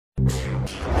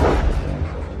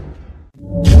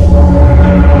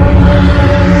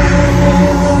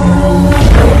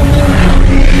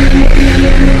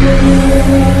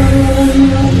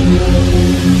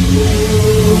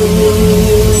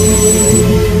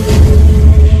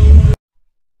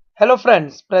Hello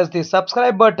friends, press the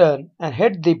subscribe button and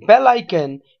hit the bell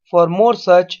icon for more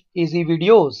such easy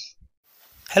videos.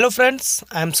 Hello friends,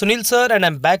 I am Sunil sir and I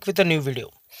am back with a new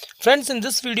video. Friends, in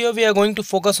this video we are going to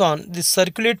focus on the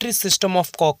circulatory system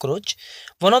of cockroach.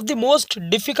 One of the most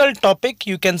difficult topic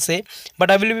you can say,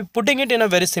 but I will be putting it in a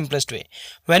very simplest way.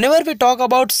 Whenever we talk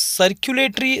about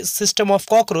circulatory system of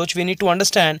cockroach, we need to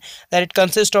understand that it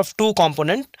consists of two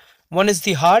components. One is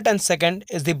the heart and second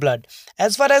is the blood.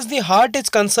 As far as the heart is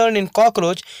concerned in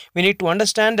cockroach, we need to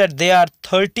understand that there are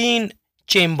 13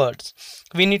 chambers.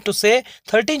 We need to say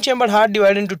 13 chambered heart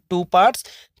divided into two parts,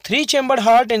 3 chambered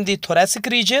heart in the thoracic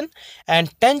region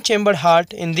and 10 chambered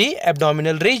heart in the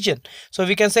abdominal region. So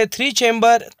we can say 3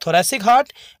 chamber thoracic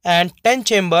heart and 10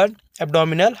 chamber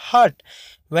abdominal heart.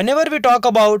 Whenever we talk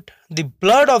about the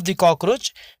blood of the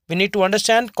cockroach, we need to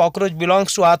understand cockroach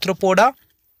belongs to arthropoda,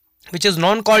 which is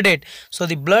non-chordate. So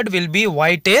the blood will be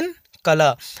white in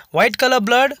color. White color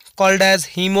blood called as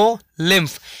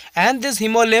hemolymph, and this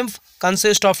hemolymph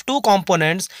consists of two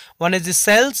components. One is the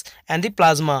cells and the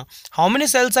plasma. How many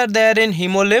cells are there in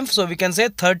hemolymph? So we can say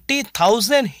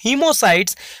 30,000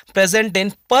 hemocytes present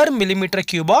in per millimeter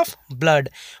cube of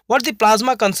blood. What the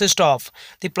plasma consists of?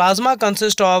 The plasma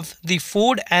consists of the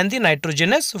food and the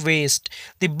nitrogenous waste.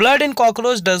 The blood in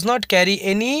cockroach does not carry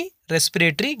any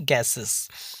respiratory gases.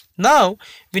 Now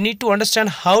we need to understand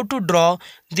how to draw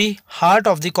the heart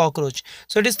of the cockroach.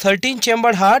 So it is 13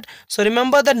 chambered heart. So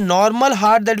remember the normal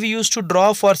heart that we used to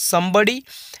draw for somebody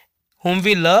whom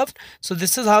we loved. So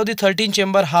this is how the 13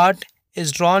 chamber heart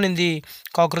is drawn in the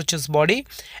cockroach's body,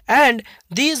 and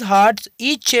these hearts,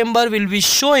 each chamber will be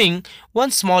showing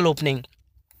one small opening.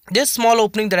 This small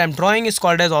opening that I am drawing is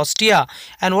called as ostia.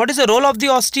 And what is the role of the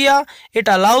ostia? It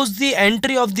allows the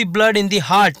entry of the blood in the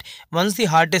heart. Once the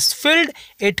heart is filled,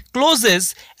 it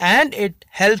closes and it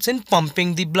helps in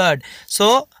pumping the blood.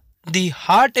 So the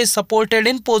heart is supported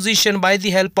in position by the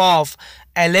help of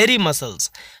alary muscles.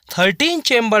 13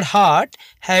 chambered heart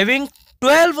having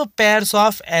 12 pairs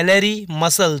of alary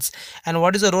muscles. And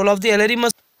what is the role of the alary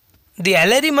muscles? The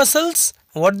alary muscles,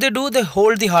 what they do, they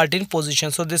hold the heart in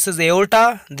position. So this is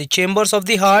aorta, the chambers of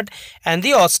the heart, and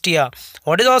the ostia.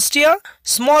 What is ostia?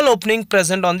 Small opening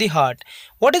present on the heart.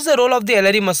 What is the role of the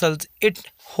alary muscles? It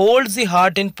holds the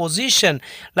heart in position,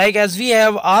 like as we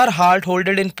have our heart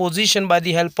holded in position by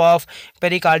the help of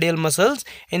pericardial muscles.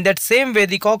 In that same way,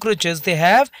 the cockroaches, they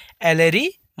have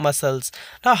alary muscles.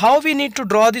 Now how we need to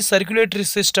draw the circulatory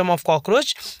system of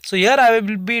cockroach? So here I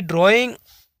will be drawing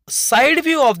side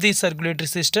view of the circulatory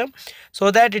system so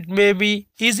that it may be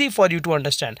easy for you to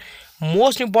understand.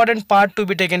 Most important part to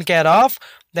be taken care of,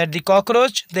 that the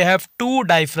cockroach, they have two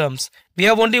diaphragms. We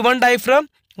have only one diaphragm,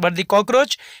 but the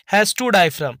cockroach has two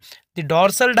diaphragms, the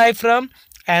dorsal diaphragm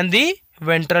and the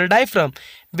ventral diaphragm.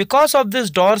 Because of this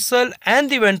dorsal and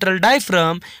the ventral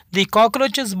diaphragm, the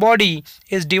cockroach's body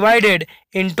is divided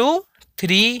into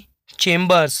three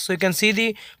chambers. So you can see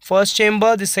the first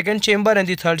chamber, the second chamber and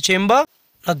the third chamber.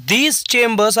 Now these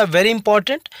chambers are very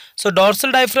important. So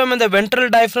dorsal diaphragm and the ventral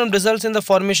diaphragm results in the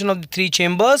formation of the three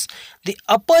chambers. The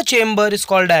upper chamber is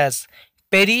called as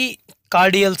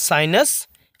pericardial sinus,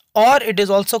 or it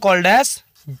is also called as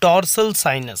dorsal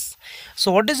sinus.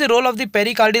 So what is the role of the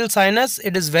pericardial sinus?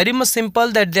 It is very much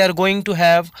simple, that they are going to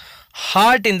have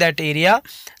heart in that area.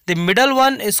 The middle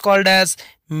one is called as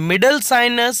middle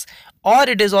sinus, or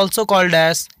it is also called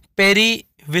as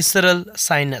perivisceral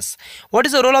sinus. What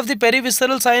is the role of the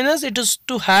perivisceral sinus? It is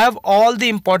to have all the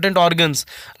important organs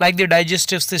like the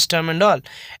digestive system and all.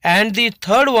 And the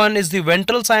third one is the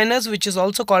ventral sinus, which is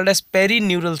also called as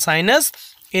perineural sinus.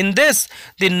 In this,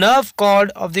 the nerve cord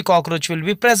of the cockroach will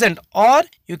be present, or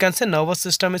you can say nervous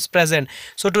system is present.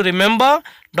 So to remember,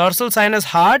 dorsal sinus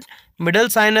heart, middle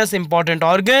sinus important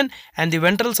organ, and the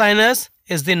ventral sinus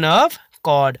is the nerve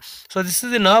cord. So this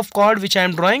is the nerve cord which I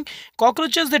am drawing.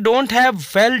 Cockroaches, they don't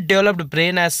have well developed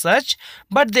brain as such,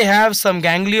 but they have some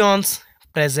ganglions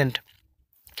present.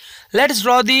 Let's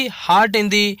draw the heart in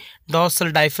the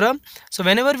dorsal diaphragm. So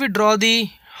whenever we draw the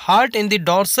heart in the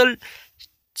dorsal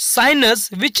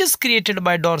sinus, which is created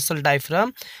by dorsal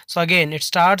diaphragm, so again it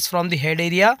starts from the head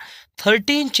area.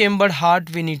 13 chambered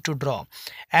heart we need to draw,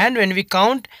 and when we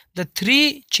count, the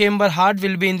 3 chamber heart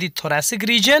will be in the thoracic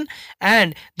region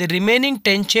and the remaining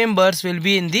 10 chambers will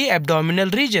be in the abdominal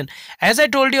region. As I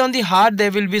told you, on the heart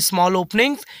there will be small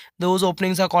openings. Those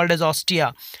openings are called as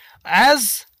ostia.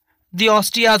 As the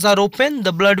ostias are open,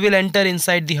 the blood will enter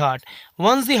inside the heart.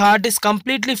 Once the heart is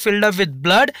completely filled up with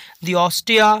blood, the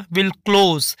ostia will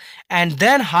close, and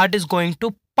then heart is going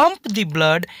to pump the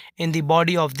blood in the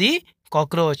body of the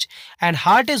cockroach, and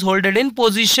heart is held in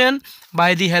position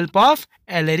by the help of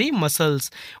alary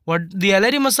muscles. What the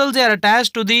alary muscles, they are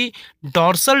attached to the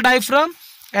dorsal diaphragm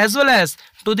as well as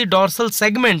to the dorsal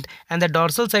segment, and the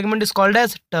dorsal segment is called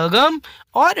as tergum,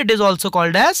 or it is also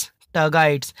called as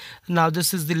tergites. Now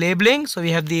this is the labeling. So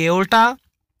we have the aorta,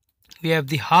 we have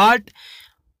the heart,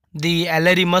 the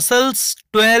alary muscles,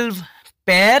 12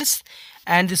 pairs,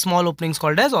 and the small openings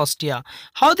called as ostia.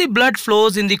 How the blood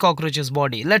flows in the cockroach's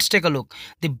body? Let's take a look.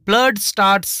 The blood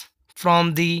starts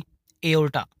from the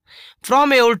aorta.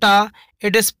 From aorta,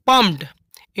 it is pumped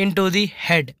into the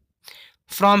head.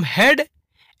 From head,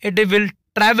 it will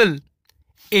travel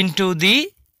into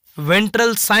the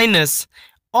ventral sinus,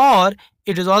 or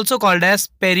it is also called as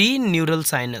perineural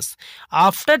sinus.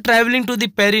 After traveling to the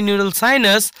perineural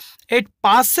sinus, it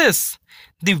passes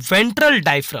the ventral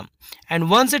diaphragm,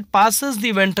 and once it passes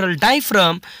the ventral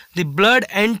diaphragm, the blood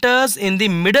enters in the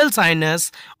middle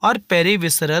sinus or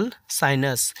perivisceral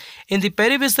sinus. In the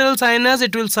perivisceral sinus,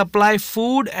 it will supply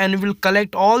food and will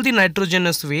collect all the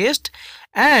nitrogenous waste,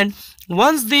 and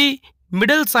once the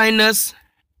middle sinus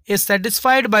is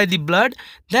satisfied by the blood,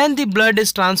 then the blood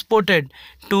is transported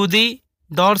to the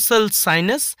dorsal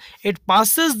sinus. It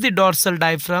passes the dorsal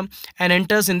diaphragm and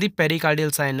enters in the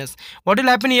pericardial sinus. What will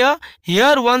happen here?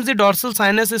 Here, once the dorsal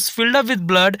sinus is filled up with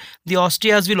blood, the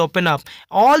ostias will open up.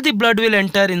 All the blood will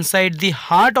enter inside the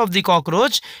heart of the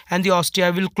cockroach and the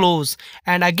ostia will close.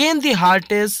 And again the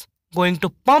heart is going to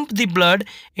pump the blood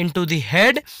into the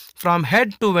head, from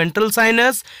head to ventral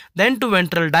sinus, then to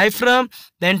ventral diaphragm,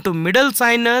 then to middle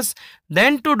sinus,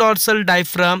 then to dorsal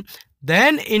diaphragm,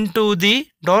 then into the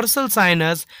dorsal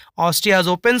sinus. Ostias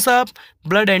opens up,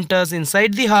 blood enters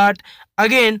inside the heart,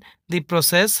 again the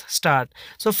process starts.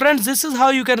 So friends, this is how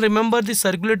you can remember the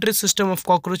circulatory system of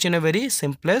cockroach in a very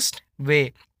simplest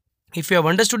way. If you have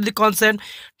understood the concept,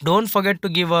 don't forget to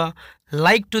give a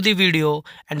like to the video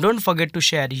and don't forget to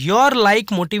share. Your like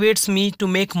motivates me to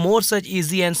make more such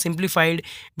easy and simplified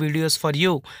videos for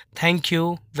you. Thank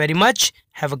you very much.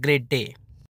 Have a great day.